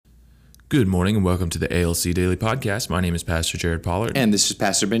Good morning and welcome to the ALC Daily Podcast. My name is Pastor Jared Pollard. And this is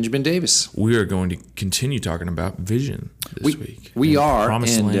Pastor Benjamin Davis. We are going to continue talking about vision this week. We are.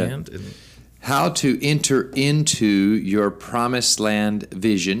 Promised land. How to enter into your promised land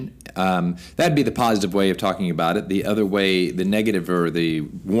vision. That'd be the positive way of talking about it. The other way, the negative or the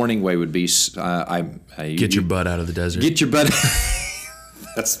warning way would be get your butt out of the desert. Get your butt.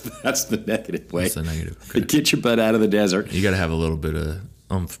 That's the negative way. That's the negative. Okay. Get your butt out of the desert. You got to have a little bit of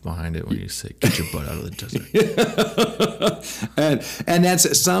oomph behind it when you say get your butt out of the desert. and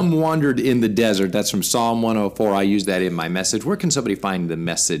that's some wandered in the desert. That's from Psalm 104. I use that in my message. Where can somebody find the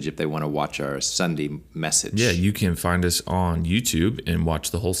message if they want to watch our Sunday message? Yeah, you can find us on YouTube and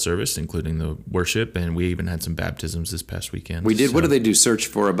watch the whole service, including the worship, and we even had some baptisms this past weekend. We did. So, what do they do? Search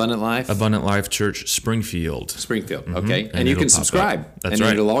for Abundant Life? Abundant Life Church, Springfield. Okay. And you can subscribe. That's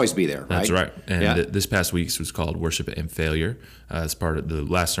right. It'll always be there, right? That's right. And this past week's was called Worship and Failure. As part of the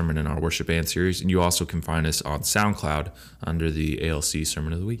last sermon in our Worship and series. And you also can find us on SoundCloud under the ALC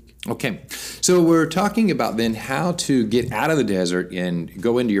Sermon of the Week. Okay. So we're talking about then how to get out of the desert and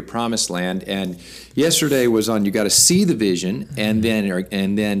go into your promised land. And yesterday was on you got to see the vision, and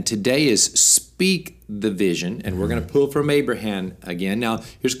then today is speak the vision. And we're going to pull from Abraham again. Now,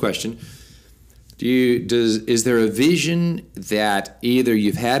 here's a question. Is there a vision that either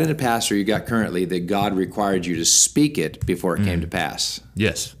you've had in the past or you got currently that God required you to speak it before it came to pass?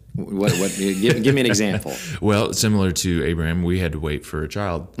 Yes. What give me an example. Well, similar to Abraham, we had to wait for a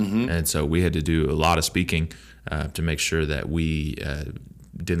child, and so we had to do a lot of speaking to make sure that we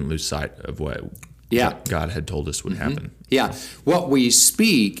didn't lose sight of what God had told us would happen. Yeah, what we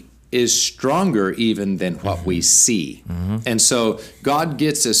speak is stronger even than what we see. And so God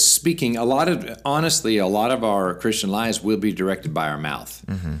gets us speaking. A lot of our Christian lives will be directed by our mouth.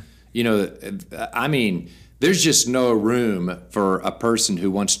 You know, I mean, there's just no room for a person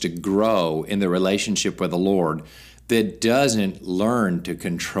who wants to grow in the relationship with the Lord that doesn't learn to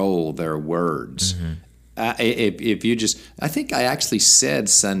control their words. If you just, I think I actually said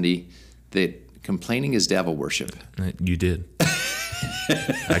Sunday that complaining is devil worship. You did.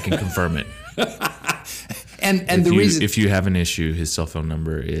 I can confirm it. And the reason, if you have an issue, his cell phone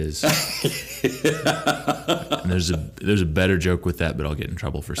number is. And there's a better joke with that, but I'll get in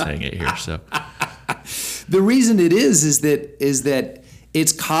trouble for saying it here. So the reason it is that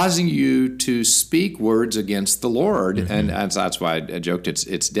it's causing you to speak words against the Lord, and that's why I joked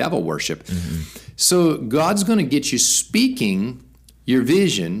it's devil worship. So God's going to get you speaking your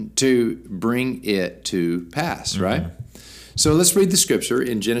vision to bring it to pass, right? So let's read the scripture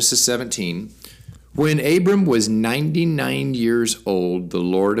in Genesis 17. When Abram was 99 years old, the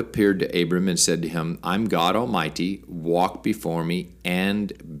Lord appeared to Abram and said to him, I'm God Almighty, walk before me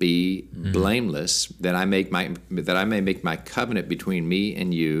and be blameless, that I may make my covenant between me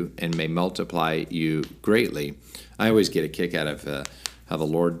and you and may multiply you greatly. I always get a kick out of how the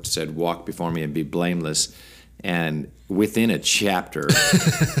Lord said, walk before me and be blameless. And within a chapter,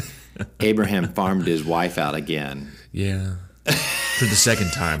 Abraham farmed his wife out again. Yeah. For the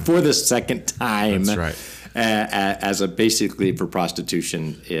second time. For the second time. That's right. As a basically for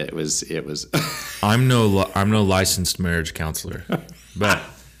prostitution, it was. I'm no licensed marriage counselor, but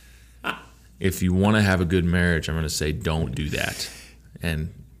if you want to have a good marriage, I'm going to say don't do that,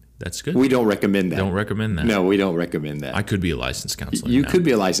 and that's good. We don't recommend that. Don't recommend that. No, we don't recommend that. I could be a licensed counselor. You could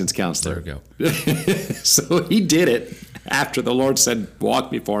be a licensed counselor. There we go. So he did it after the Lord said,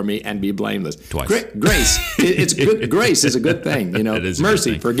 walk before me and be blameless. Twice. Grace. It's good. Grace is a good thing. You know, it is a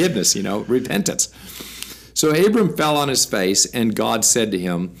mercy, good thing. Forgiveness, repentance. So Abram fell on his face, and God said to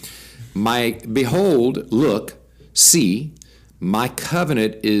him, Behold, look, see, my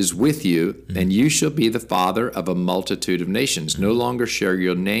covenant is with you, and you shall be the father of a multitude of nations. No longer shall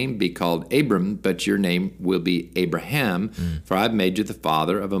your name be called Abram, but your name will be Abraham, for I have made you the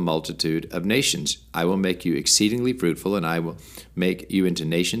father of a multitude of nations. I will make you exceedingly fruitful, and I will make you into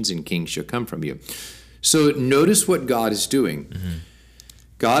nations, and kings shall come from you. So notice what God is doing.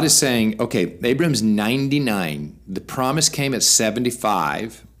 God is saying, okay, Abram's 99. The promise came at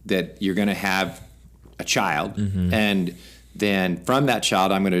 75 that you're going to have a child, and then from that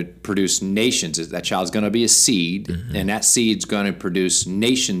child, I'm going to produce nations. That child's going to be a seed, and that seed's going to produce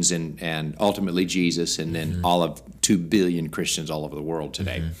nations and ultimately Jesus, and then all of 2 billion Christians all over the world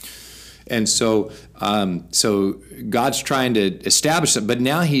today. And so God's trying to establish it, but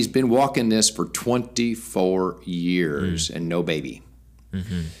now he's been walking this for 24 years and no baby.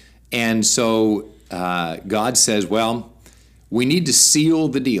 And so God says, well, we need to seal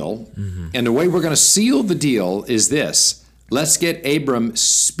the deal. And the way we're going to seal the deal is this. Let's get Abram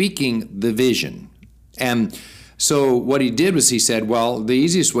speaking the vision. And So what he did was he said, well, the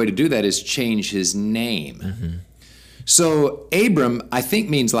easiest way to do that is change his name. So Abram, I think,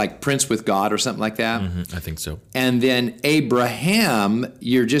 means like prince with God or something like that. I think so. And then Abraham,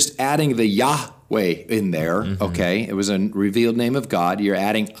 you're just adding the Yahweh in there, okay? It was a revealed name of God. You're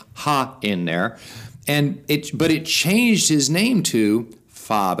adding Ha in there. But it changed his name to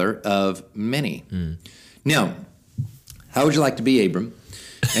Father of Many. Now, how would you like to be Abram?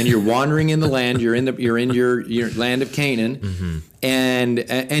 And you're wandering in the land. You're in your land of Canaan, and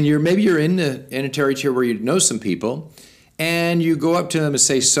you're in a territory where you know some people, and you go up to them and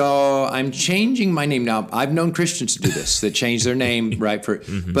say, "So I'm changing my name now." I've known Christians to do this, that change their name right for.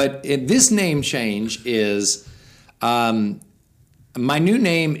 But this name change is, my new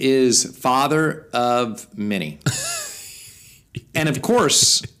name is Father of Many, and of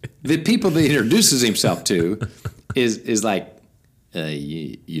course, the people that he introduces himself to is like.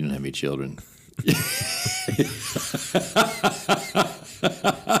 You don't have any children.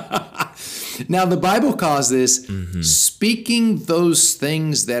 Now, the Bible calls this speaking those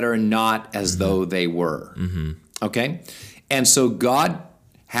things that are not as though they were. Okay? And so God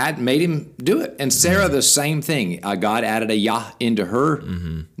had made him do it. And Sarah, the same thing. God added a Yah into her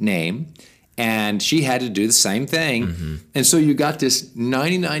name, and she had to do the same thing. And so you got this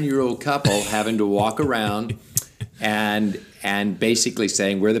 99-year-old couple having to walk around and basically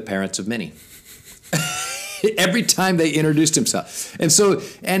saying, we're the parents of many. Every time they introduced himself. And so,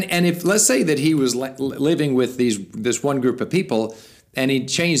 and if, let's say that he was living with this one group of people and he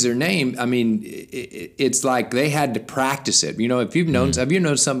changed their name, I mean, it's like they had to practice it. You know, if you've known, have you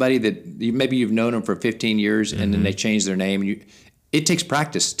known somebody that maybe you've known them for 15 years and then they change their name? And it takes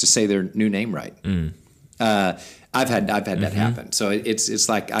practice to say their new name right. I've had that happen. So it's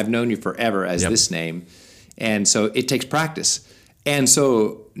like, I've known you forever as this name. And so it takes practice. And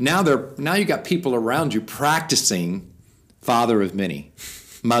so now you got people around you practicing Father of Many,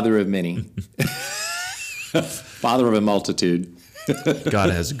 Mother of Many, Father of a multitude. God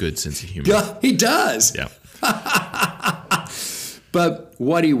has a good sense of humor. God, he does. Yeah. But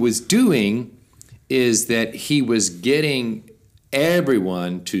what he was doing is that he was getting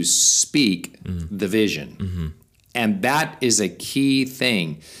everyone to speak the vision. And that is a key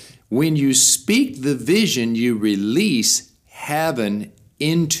thing. When you speak the vision, you release heaven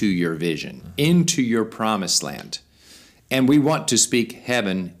into your vision, into your promised land. And we want to speak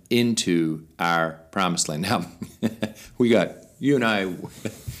heaven into our promised land. Now, you and I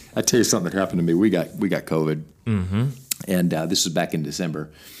tell you something that happened to me. We got COVID. And this was back in December.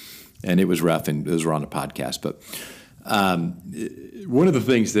 And it was rough, and those were on the podcast. But one of the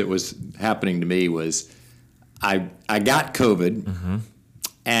things that was happening to me was I got COVID.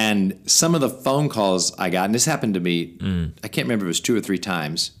 And some of the phone calls I got, and this happened to me, I can't remember if it was 2 or 3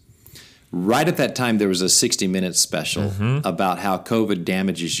 times. Right at that time, there was a 60 Minutes special about how COVID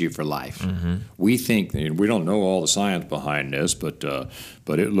damages you for life. We think, we don't know all the science behind this, but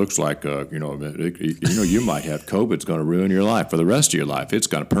it looks like, you might have COVID. It's going to ruin your life for the rest of your life. It's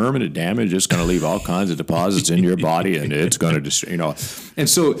going to permanent damage. It's going to leave all kinds of deposits in your body, and it's going to, And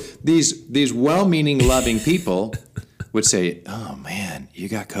so these well-meaning, loving people would say, "Oh man, you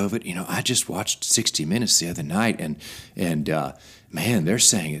got COVID? I just watched 60 Minutes the other night, and man, they're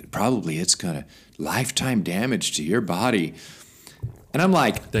saying it's going to lifetime damage to your body." And I'm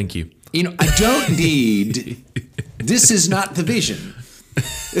like, "Thank you. I don't need. This is not the vision."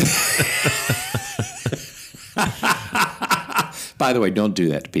 By the way, don't do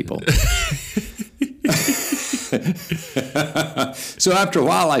that to people. So after a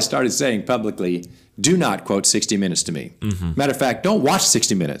while, I started saying publicly, do not quote 60 Minutes to me. Matter of fact, don't watch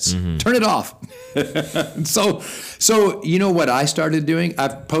 60 Minutes. Turn it off. So you know what I started doing?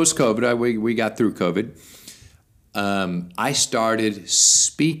 Post-COVID, we got through COVID. I started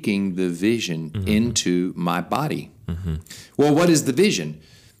speaking the vision into my body. Well, what is the vision?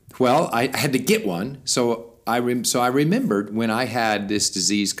 Well, I had to get one. So I remembered when I had this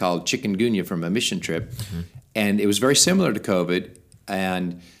disease called chikungunya from a mission trip, and it was very similar to COVID,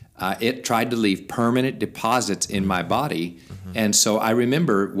 and it tried to leave permanent deposits in my body. And so I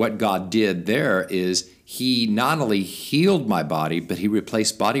remember what God did there is he not only healed my body, but he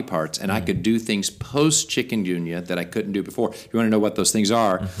replaced body parts, and I could do things post-chikungunya that I couldn't do before. You want to know what those things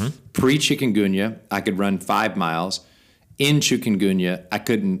are? Pre-chikungunya, I could run 5 miles. In chikungunya, I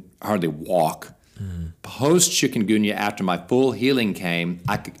couldn't hardly walk. Post-chikungunya, after my full healing came,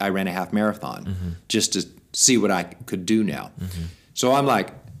 I ran a half marathon just to see what I could do now. So I'm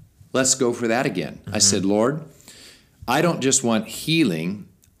like, let's go for that again. I said, Lord, I don't just want healing,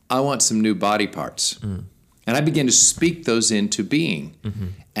 I want some new body parts. And And I began to speak those into being.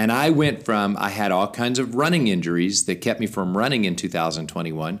 And I had all kinds of running injuries that kept me from running in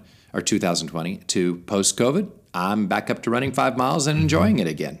 2021 or 2020 to post-COVID. I'm back up to running 5 miles and enjoying it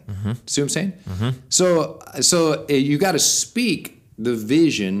again. See what I'm saying? So you got to speak the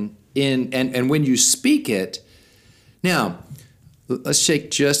vision and when you speak it, now let's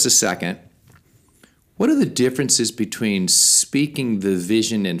take just a second. What are the differences between speaking the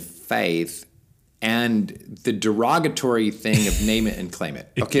vision in faith and the derogatory thing of name it and claim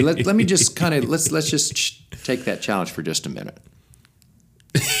it? Okay, let me just kind of let's just take that challenge for just a minute.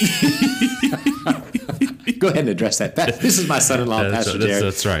 Go ahead and address that. This is my son-in-law, Pastor Jared.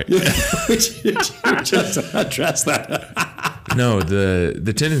 That's right. Just address that. No,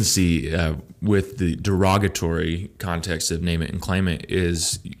 the tendency with the derogatory context of name it and claim it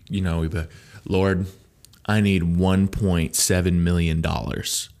is, Lord, I need $1.7 million.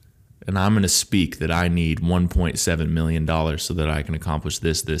 And I'm going to speak that I need $1.7 million so that I can accomplish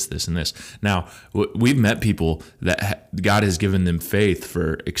this, and this. Now, we've met people that God has given them faith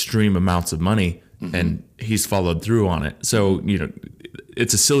for extreme amounts of money, and he's followed through on it. So,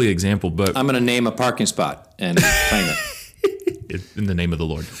 it's a silly example, but I'm going to name a parking spot and claim it. In the name of the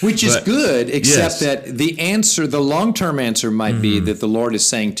Lord. Which is good, except that the long-term answer might be that the Lord is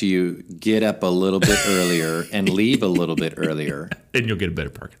saying to you, get up a little bit earlier and leave a little bit earlier. And you'll get a better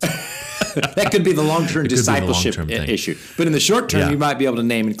parking spot. That could be the long-term discipleship issue. But in the short term, you might be able to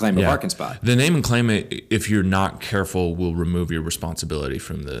name and claim a parking spot. The name and claim it, if you're not careful, will remove your responsibility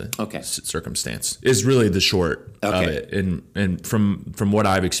from the circumstance. Is really the short of it. And from what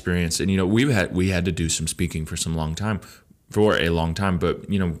I've experienced, and we had to do some speaking for a long time, but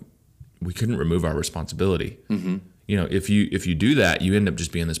we couldn't remove our responsibility. If you do that, you end up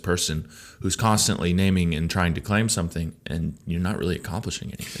just being this person who's constantly naming and trying to claim something, and you're not really accomplishing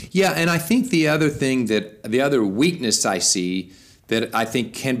anything. Yeah, and I think the other weakness I see that I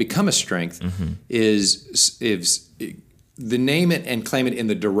think can become a strength is the name it and claim it in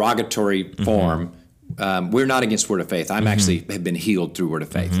the derogatory form. We're not against Word of Faith. I'm actually have been healed through Word of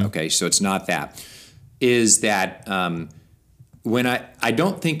Faith. Okay, so it's not that. Is that when I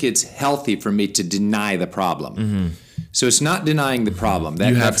don't think it's healthy for me to deny the problem. So it's not denying the problem.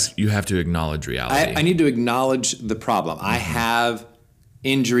 You have to acknowledge reality. I need to acknowledge the problem. I have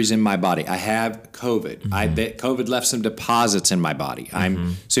injuries in my body. I have COVID. COVID left some deposits in my body.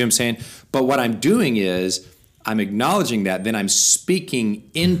 See what I'm saying? But what I'm doing is I'm acknowledging that, then I'm speaking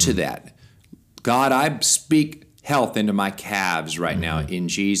into that. God, I speak health into my calves right now in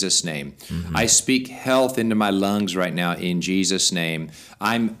Jesus' name. I speak health into my lungs right now in Jesus' name.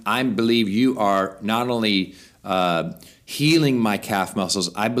 I believe you are not only healing my calf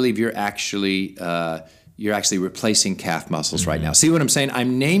muscles, I believe you're actually replacing calf muscles right now. See what I'm saying?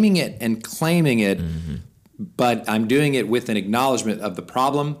 I'm naming it and claiming it, but I'm doing it with an acknowledgement of the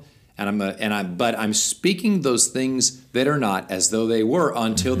problem. But I'm speaking those things that are not as though they were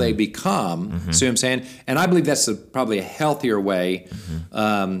until they become. See what I'm saying? And I believe that's probably a healthier way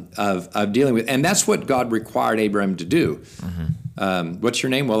of dealing with. And that's what God required Abraham to do. What's your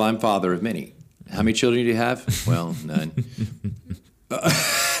name? Well, I'm father of many. How many children do you have? Well, none.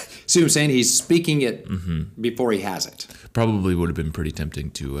 See what I'm saying? He's speaking it before he has it. Probably would have been pretty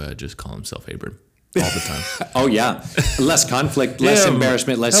tempting to just call himself Abram. All the time. Oh, yeah. Less conflict, less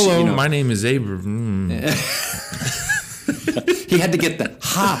embarrassment, less... Hello, my name is Abram. He had to get the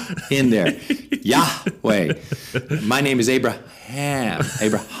ha in there. Yahweh. My name is Abraham.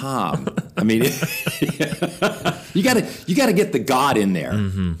 I mean, you got to get the God in there.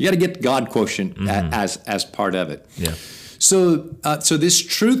 You got to get the God quotient as part of it. Yeah. So this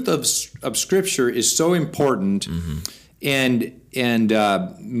truth of Scripture is so important, and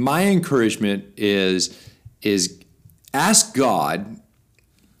my encouragement is ask God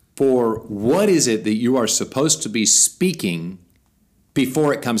for what is it that you are supposed to be speaking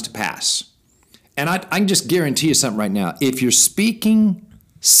before it comes to pass. And I can just guarantee you something right now. If you're speaking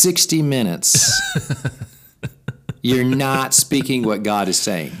 60 minutes, you're not speaking what God is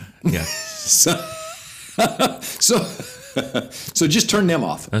saying. Yeah. So just turn them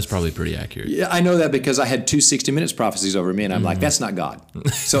off. That's probably pretty accurate. Yeah, I know that because I had 2 60 Minutes prophecies over me, and I'm like, that's not God.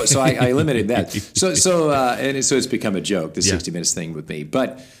 So I eliminated that. So it's become a joke, the 60 Minutes thing with me.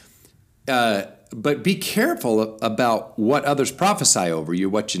 But be careful about what others prophesy over you.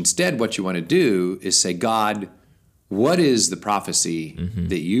 What you want to do is say, God, what is the prophecy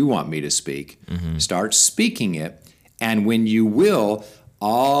that you want me to speak? Start speaking it, and when you will,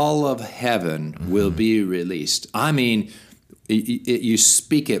 all of heaven will be released. I mean, you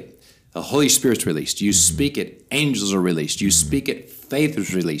speak it, the Holy Spirit's released. You speak it, angels are released. You speak it, faith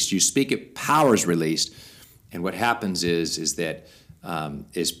is released. You speak it, power is released. And what happens is that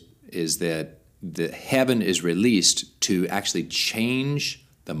the heaven is released to actually change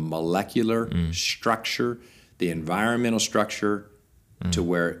the molecular structure, the environmental structure, to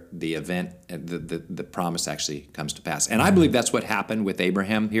where the event, the promise actually comes to pass. And I believe that's what happened with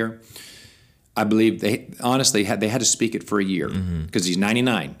Abraham here. I believe they honestly had to speak it for a year because he's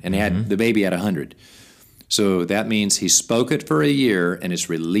 99 and they had the baby at 100. So that means he spoke it for a year and it's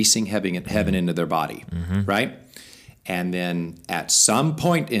releasing heaven into their body, right? And then at some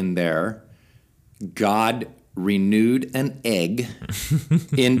point in there, God renewed an egg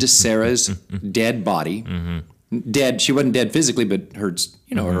into Sarah's dead body. Dead. She wasn't dead physically, but her,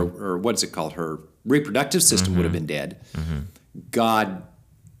 her what's it called? Her reproductive system would have been dead. God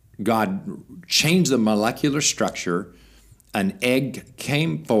changed the molecular structure. An egg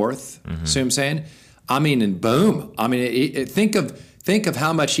came forth. See what I'm saying? I mean, and boom. I mean, think of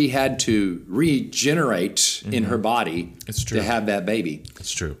how much he had to regenerate in her body to have that baby.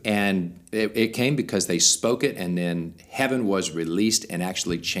 It's true. And it came because they spoke it, and then heaven was released and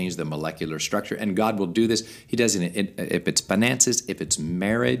actually changed the molecular structure. And God will do this. He does it if it's finances, if it's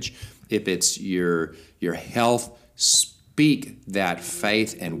marriage, if it's your health. Speak that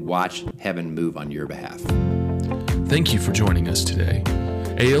faith and watch heaven move on your behalf. Thank you for joining us today.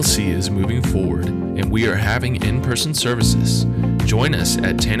 ALC is moving forward, and we are having in-person services. Join us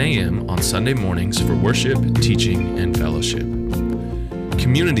at 10 a.m. on Sunday mornings for worship, teaching, and fellowship.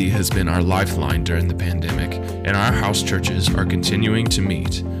 Community has been our lifeline during the pandemic, and our house churches are continuing to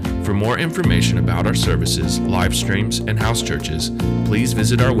meet. For more information about our services, live streams, and house churches, please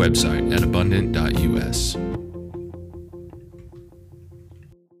visit our website at abundant.us.